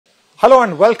Hello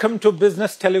and welcome to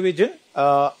Business Television.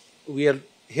 We are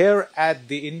here at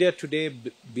the India Today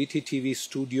BTTV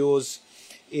studios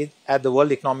at the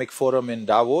World Economic Forum in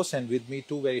Davos, and with me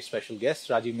two very special guests,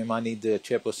 Rajiv Memani, the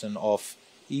chairperson of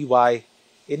EY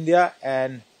India,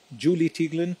 and Julie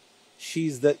Teigland.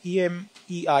 She's the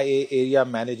EMEIA Area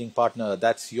Managing Partner.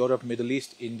 That's Europe, Middle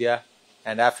East, India,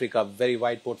 and Africa. Very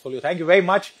wide portfolio. Thank you very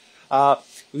much.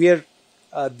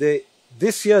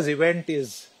 This year's event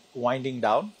is winding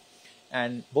down,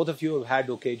 and both of you have had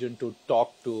occasion to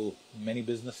talk to many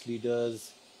business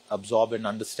leaders, absorb and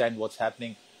understand what's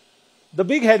happening. The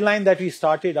big headline that we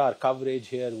started our coverage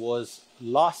here was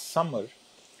last summer,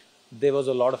 there was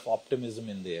a lot of optimism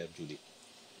in the air, Julie.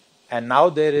 And now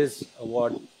there is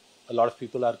what a lot of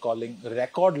people are calling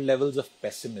record levels of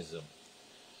pessimism.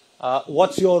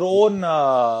 What's your own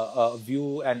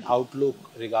view and outlook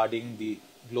regarding the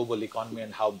global economy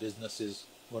and how business is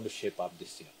going to shape up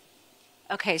this year?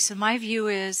 Okay, so my view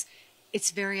is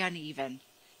it's very uneven.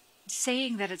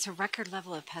 Saying that it's a record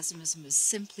level of pessimism is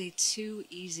simply too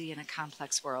easy in a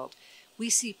complex world. We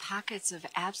see pockets of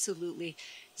absolutely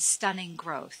stunning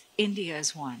growth. India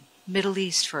is one. Middle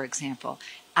East, for example.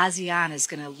 ASEAN is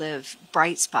going to live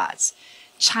bright spots.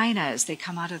 China, as they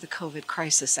come out of the COVID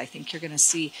crisis, I think you're going to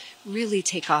see really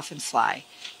take off and fly.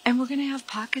 And we're going to have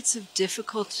pockets of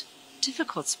difficult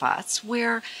spots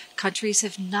where countries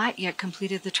have not yet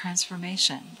completed the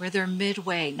transformation, where they're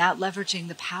midway, not leveraging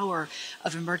the power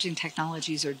of emerging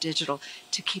technologies or digital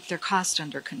to keep their costs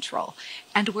under control,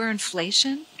 and where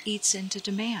inflation eats into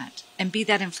demand. And be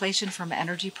that inflation from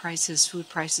energy prices, food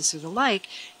prices, or the like,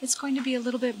 it's going to be a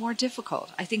little bit more difficult.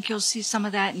 I think you'll see some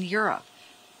of that in Europe.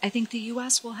 I think the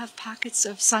U.S. will have pockets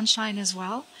of sunshine as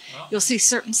well. Wow. You'll see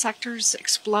certain sectors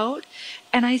explode.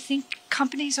 And I think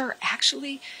companies are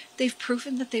actually, they've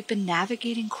proven that they've been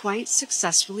navigating quite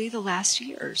successfully the last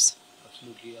years.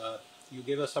 Absolutely. You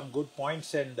gave us some good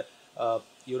points, and,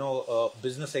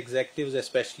 business executives,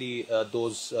 especially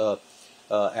those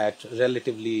at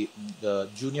relatively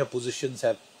junior positions,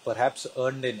 have perhaps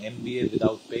earned an MBA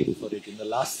without paying for it in the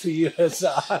last 3 years,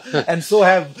 and so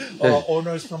have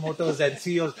owners, promoters, and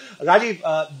CEOs.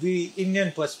 Rajiv, the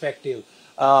Indian perspective,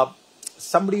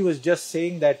 somebody was just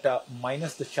saying that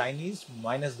minus the Chinese,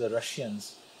 minus the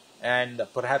Russians, and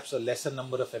perhaps a lesser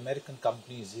number of American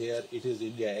companies here, it is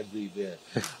India everywhere.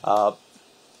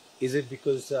 Is it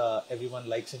because everyone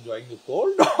likes enjoying the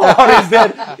cold,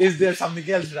 or is there something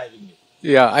else driving it?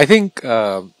 Yeah, I think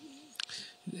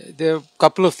there are a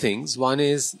couple of things. One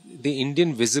is the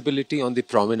Indian visibility on the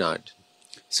promenade.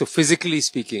 So physically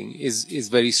speaking is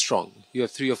very strong. You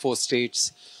have 3 or 4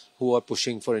 states who are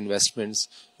pushing for investments.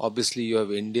 Obviously you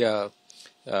have India,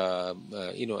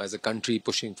 as a country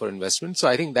pushing for investment. So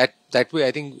I think that way,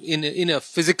 I think in a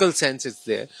physical sense it's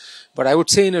there. But I would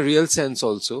say in a real sense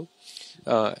also,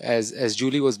 as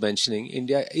Julie was mentioning,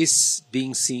 India is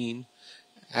being seen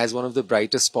as one of the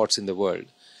brightest spots in the world.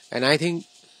 And I think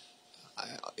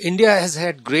India has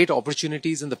had great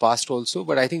opportunities in the past also,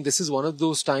 but I think this is one of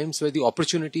those times where the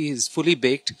opportunity is fully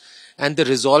baked and the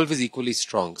resolve is equally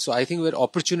strong. So I think where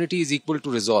opportunity is equal to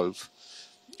resolve,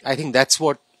 I think that's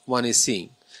what one is seeing.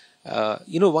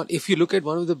 If you look at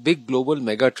one of the big global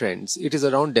mega trends, it is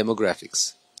around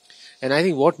demographics. And I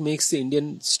think what makes the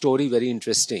Indian story very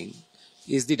interesting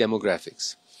is the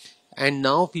demographics. And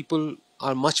now people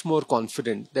are much more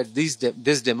confident that this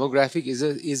demographic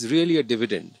is really a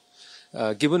dividend.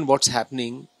 Given what's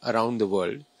happening around the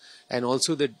world, and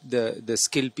also the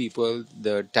skilled people,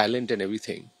 the talent and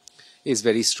everything is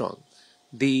very strong.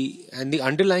 The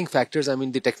underlying factors, I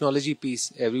mean, the technology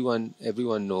piece, everyone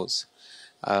knows.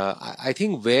 I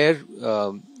think where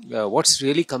what's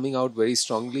really coming out very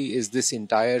strongly is this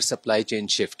entire supply chain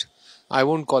shift. I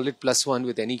won't call it +1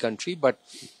 with any country, but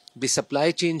the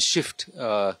supply chain shift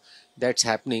that's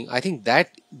happening, I think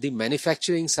that the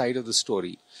manufacturing side of the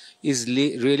story is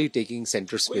really taking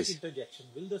center space. Quick interjection.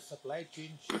 Will the supply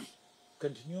chain shift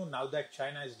continue now that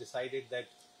China has decided that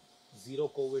zero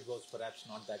COVID was perhaps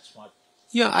not that smart?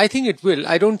 Yeah, I think it will.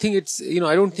 I don't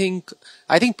think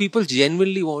I think people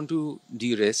genuinely want to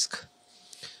de-risk.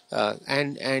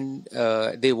 And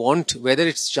they want, whether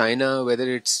it's China, whether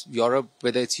it's Europe,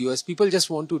 whether it's US, people just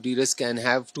want to de-risk and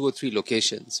have 2 or 3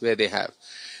 locations where they have.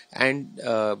 And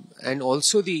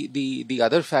also the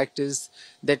other fact is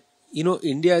that,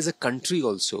 India as a country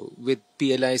also, with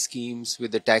PLI schemes,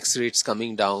 with the tax rates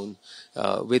coming down,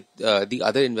 with the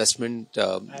other investment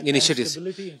initiatives,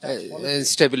 and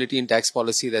stability in tax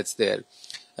policy that's there.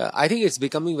 I think it's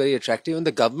becoming very attractive, and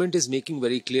the government is making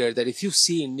very clear that if you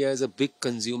see India as a big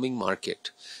consuming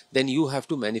market, then you have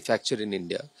to manufacture in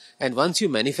India. And once you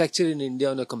manufacture in India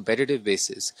on a competitive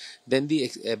basis, then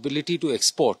the ability to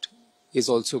export is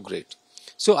also great.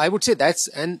 So I would say that's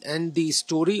and the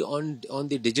story on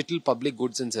the digital public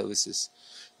goods and services,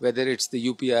 whether it's the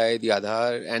UPI, the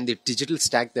Aadhaar, and the digital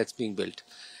stack that's being built,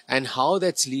 and how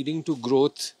that's leading to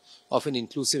growth of an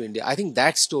inclusive India. I think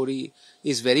that story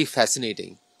is very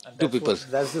fascinating to people.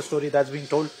 That's the story that's being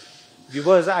told.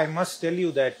 Viewers, I must tell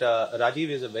you that Rajiv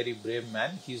is a very brave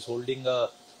man. He's holding a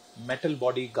metal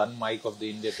body gun mic of the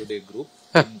India Today group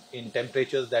in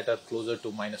temperatures that are closer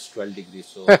to minus 12 degrees.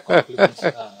 So compliments.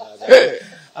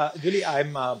 Julie,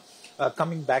 I'm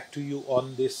coming back to you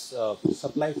on this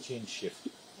supply chain shift.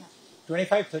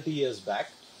 25, 30 years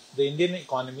back, the Indian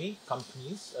economy,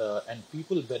 companies and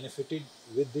people benefited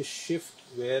with this shift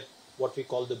where what we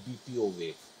call the BPO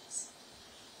wave.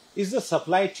 Is the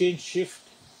supply chain shift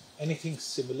anything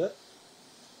similar?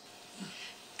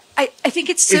 I think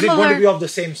it's similar. Is it going to be of the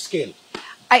same scale?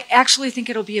 I actually think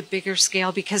it'll be a bigger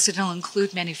scale because it'll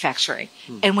include manufacturing.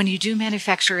 And when you do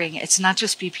manufacturing, it's not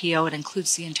just BPO, it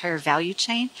includes the entire value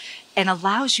chain and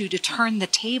allows you to turn the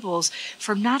tables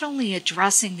from not only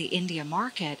addressing the India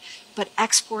market, but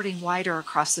exporting wider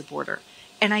across the border.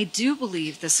 And I do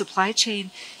believe the supply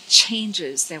chain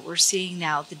changes that we're seeing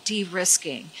now, the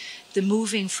de-risking, the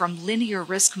moving from linear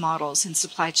risk models in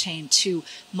supply chain to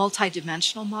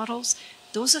multidimensional models,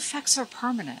 those effects are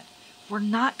permanent. We're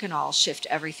not going to all shift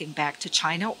everything back to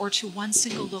China or to one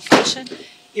single location.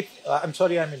 I'm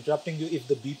sorry, I'm interrupting you. If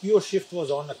the BPO shift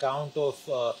was on account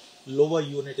of lower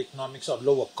unit economics or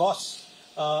lower costs,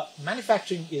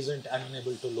 manufacturing isn't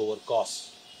amenable to lower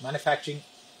costs. Manufacturing,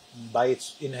 by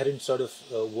its inherent sort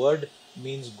of word,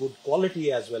 means good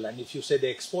quality as well. And if you say the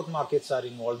export markets are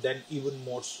involved, then even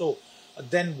more so.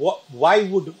 Then why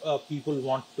would people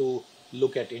want to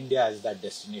look at India as that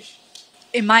destination?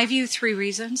 In my view, 3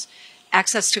 reasons.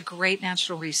 Access to great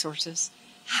natural resources,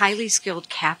 highly skilled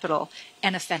capital,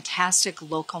 and a fantastic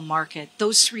local market.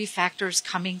 Those 3 factors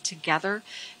coming together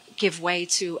give way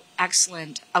to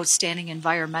excellent, outstanding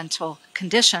environmental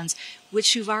conditions,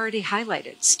 which you've already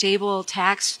highlighted. Stable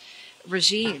tax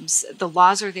regimes, the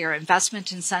laws are there,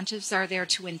 investment incentives are there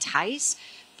to entice.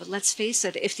 But let's face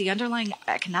it, if the underlying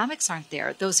economics aren't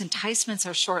there, those enticements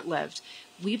are short-lived.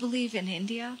 We believe in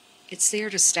India, it's there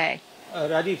to stay.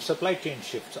 Rajiv, supply chain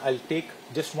shifts. I'll take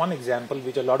just one example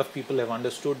which a lot of people have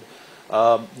understood.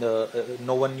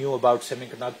 No one knew about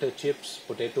semiconductor chips.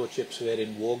 Potato chips were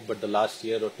in vogue, but the last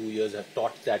year or 2 years have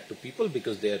taught that to people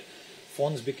because their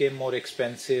phones became more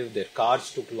expensive, their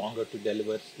cars took longer to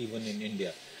deliver, even in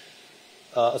India.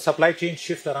 A supply chain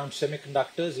shift around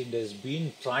semiconductors, India has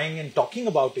been trying and talking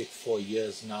about it for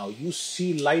years now. You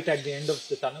see light at the end of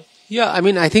the tunnel? Yeah, I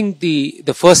mean, I think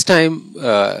the first time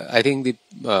I think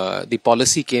the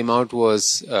policy came out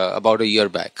was about a year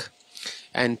back,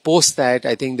 and post that,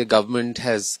 I think the government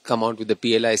has come out with the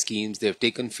PLI schemes. They've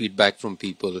taken feedback from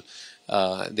people.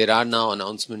 There are now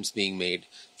announcements being made.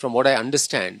 From what I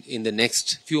understand, in the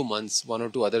next few months, 1 or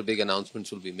 2 other big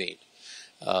announcements will be made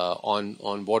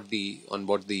on what the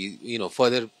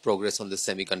further progress on the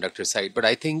semiconductor side. But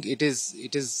I think it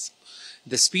is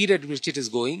the speed at which it is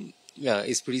going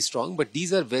is pretty strong, but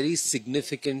these are very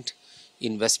significant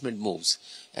investment moves.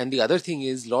 And the other thing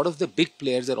is, a lot of the big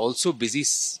players are also busy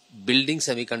building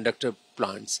semiconductor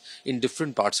plants in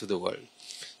different parts of the world.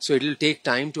 So it will take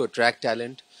time to attract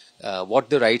talent, what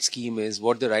the right scheme is,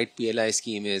 what the right PLI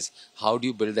scheme is, how do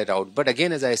you build that out. But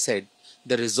again, as I said,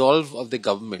 the resolve of the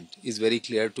government is very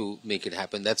clear to make it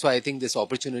happen. That's why I think this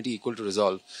opportunity equal to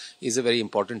resolve is a very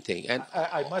important thing. And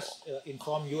I must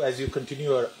inform you, as you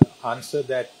continue your answer,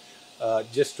 that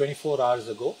just 24 hours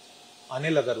ago,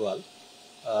 Anil Agarwal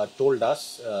told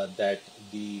us that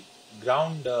the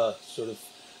ground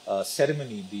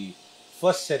ceremony, the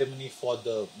first ceremony for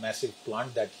the massive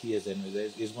plant that he has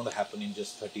envisaged is going to happen in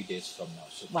just 30 days from now.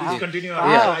 So please continue.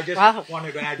 Wow. I just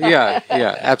wanted to add that.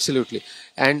 Yeah, absolutely.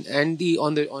 And on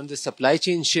the supply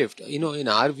chain shift, in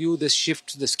our view, the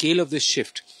scale of this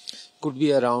shift could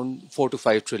be around 4 to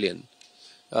 5 trillion.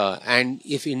 And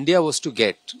if India was to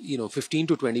get, 15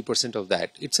 to 20% of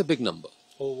that, it's a big number.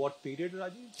 Over what period,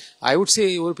 Rajiv? I would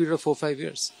say over a period of 4 or 5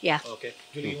 years. Yeah. Okay.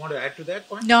 Julie, you want to add to that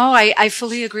point? No, I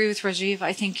fully agree with Rajiv.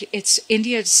 I think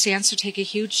India stands to take a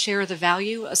huge share of the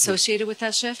value associated with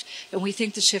that shift, and we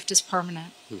think the shift is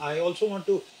permanent. I also want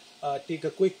to take a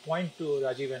quick point to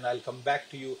Rajiv, and I'll come back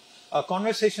to you.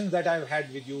 Conversations that I've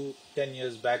had with you 10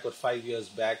 years back or 5 years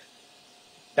back,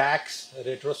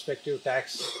 retrospective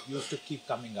tax used to keep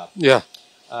coming up. Yeah.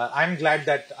 I'm glad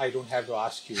that I don't have to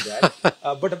ask you that.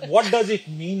 But what does it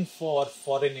mean for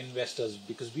foreign investors?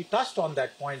 Because we touched on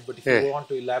that point, but if you want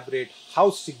to elaborate, how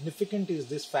significant is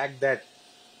this fact that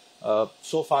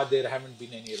so far there haven't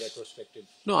been any retrospective?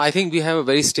 No, I think we have a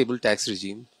very stable tax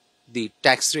regime. The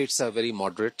tax rates are very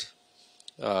moderate.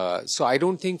 So I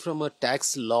don't think from a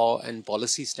tax law and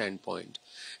policy standpoint,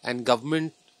 and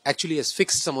government actually has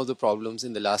fixed some of the problems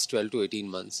in the last 12 to 18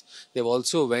 months. They've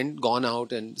also gone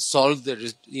out and solved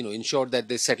ensured that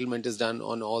the settlement is done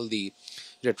on all the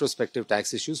retrospective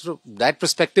tax issues. From that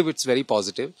perspective, it's very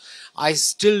positive. I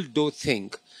still do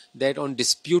think that on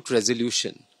dispute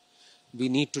resolution, we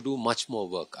need to do much more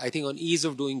work. I think on ease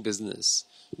of doing business,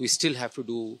 we still have to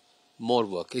do more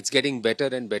work. It's getting better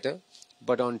and better,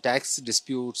 but on tax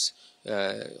disputes,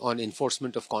 on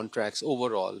enforcement of contracts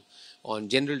overall, on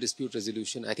general dispute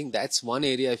resolution, I think that's one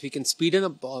area. If we can speed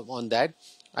up on that,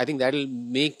 I think that will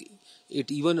make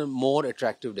it even a more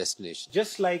attractive destination.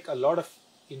 Just like a lot of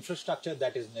infrastructure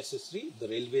that is necessary, the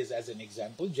railways as an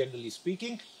example, generally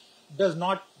speaking, does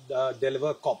not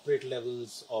deliver corporate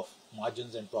levels of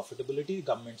margins and profitability.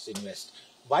 Governments invest.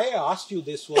 Why I asked you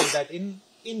this was that in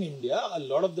India, a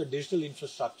lot of the digital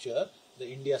infrastructure, the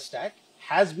India stack,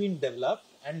 has been developed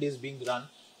and is being run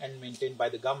and maintained by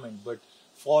the government. But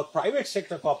for private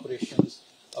sector corporations,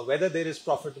 whether there is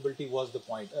profitability was the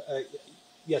point.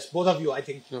 Yes, both of you, I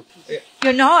think.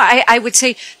 I would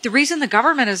say the reason the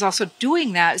government is also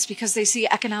doing that is because they see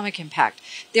economic impact.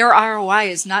 Their ROI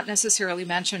is not necessarily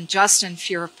mentioned just in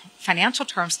pure financial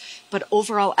terms, but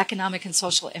overall economic and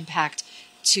social impact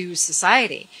to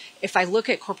society. If I look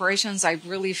at corporations, I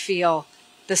really feel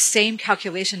the same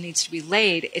calculation needs to be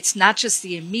laid. It's not just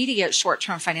the immediate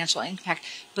short-term financial impact,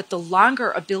 but the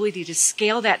longer ability to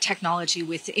scale that technology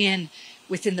within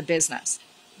the business,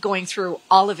 going through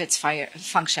all of its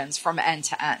functions from end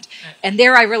to end. And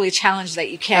there I really challenge that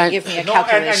you can't give me a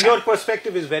calculation. And your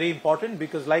perspective is very important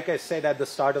because like I said at the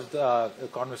start of the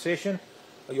conversation,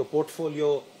 your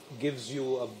portfolio gives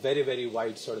you a very, very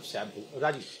wide sort of sample.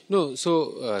 Rajiv? No,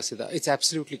 so Siddharth, it's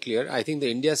absolutely clear. I think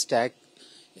the India stack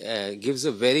gives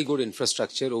a very good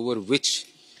infrastructure over which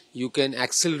you can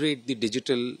accelerate the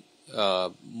digital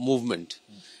movement.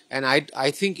 And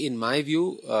I think in my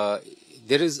view,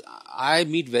 I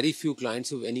meet very few clients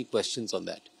who have any questions on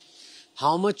that.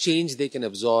 How much change they can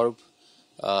absorb,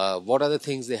 what are the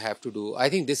things they have to do. I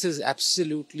think this is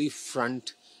absolutely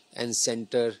front and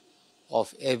center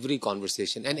of every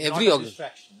conversation and every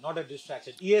not a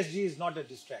distraction. ESG is not a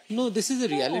distraction. No, this is a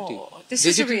reality.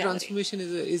 Digital transformation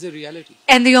is a reality.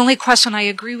 And the only question, I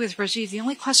agree with Rajiv, the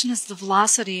only question is the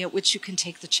velocity at which you can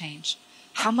take the change.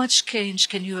 How much change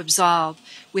can you absorb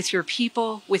with your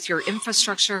people, with your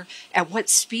infrastructure, at what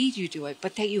speed you do it?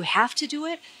 But that you have to do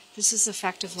it, this is a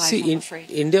fact of life, I'm afraid.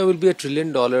 India will be a $1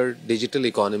 trillion digital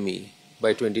economy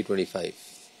by 2025.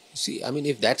 See, I mean,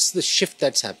 if that's the shift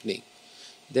that's happening,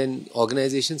 then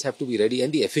organizations have to be ready,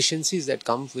 and the efficiencies that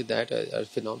come with that are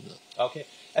phenomenal. Okay.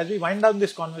 As we wind down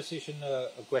this conversation, a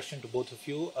question to both of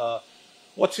you.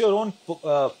 What's your own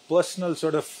personal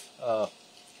sort of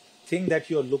thing that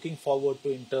you're looking forward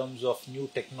to in terms of new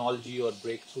technology or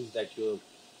breakthroughs that you're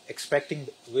expecting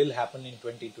will happen in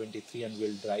 2023 and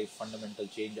will drive fundamental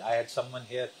change? I had someone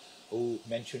here who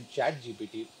mentioned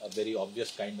ChatGPT, a very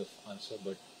obvious kind of answer,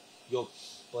 but your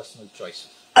personal choice.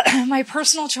 My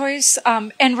personal choice,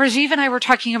 and Rajiv and I were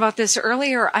talking about this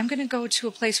earlier, I'm going to go to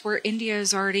a place where India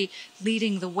is already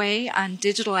leading the way on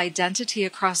digital identity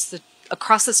across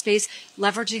the space,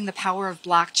 leveraging the power of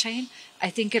blockchain. I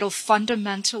think it'll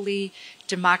fundamentally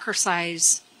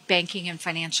democratize banking and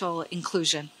financial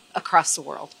inclusion across the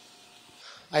world.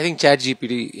 I think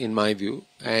ChatGPT, in my view,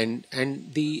 and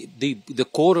the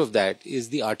core of that is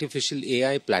the artificial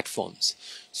AI platforms.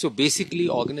 So basically,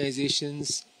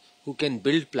 organizations who can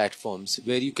build platforms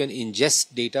where you can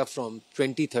ingest data from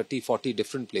 20, 30, 40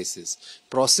 different places,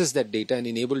 process that data and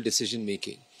enable decision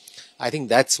making. I think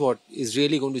that's what is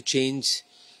really going to change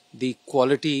the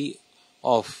quality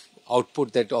of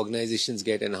output that organizations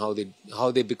get and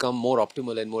how they become more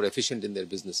optimal and more efficient in their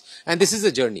business. And this is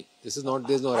a journey. There's no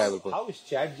arrival point. How is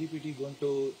ChatGPT going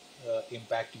to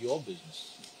impact your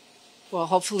business? Well,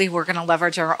 hopefully we're going to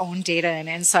leverage our own data and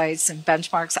insights and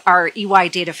benchmarks, our EY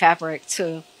data fabric,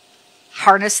 to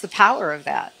harness the power of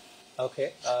that.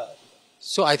 Okay.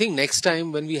 So I think next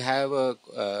time when we have a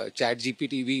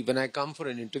ChatGPT, when I come for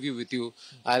an interview with you,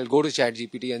 I'll go to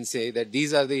ChatGPT and say that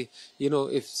these are the,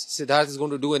 if Siddharth is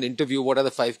going to do an interview, what are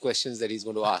the 5 questions that he's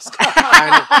going to ask?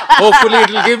 And hopefully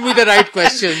it will give me the right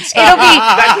questions. It'll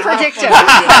be predictive.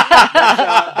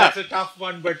 That's a tough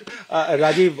one. But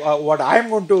Rajiv, what I'm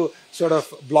going to sort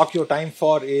of block your time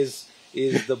for is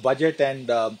is the budget and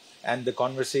the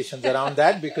conversations around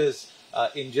that, because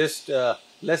in just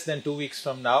less than 2 weeks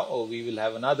from now, we will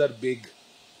have another big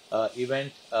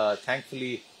event,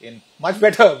 thankfully in much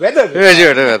better weather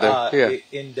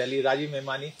in Delhi. Rajiv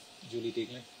Memani, Julie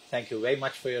Teigland, thank you very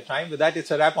much for your time. With that,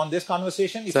 it's a wrap on this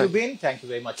conversation. If you've been, thank you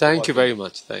very much. Thank you very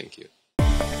much. Thank you.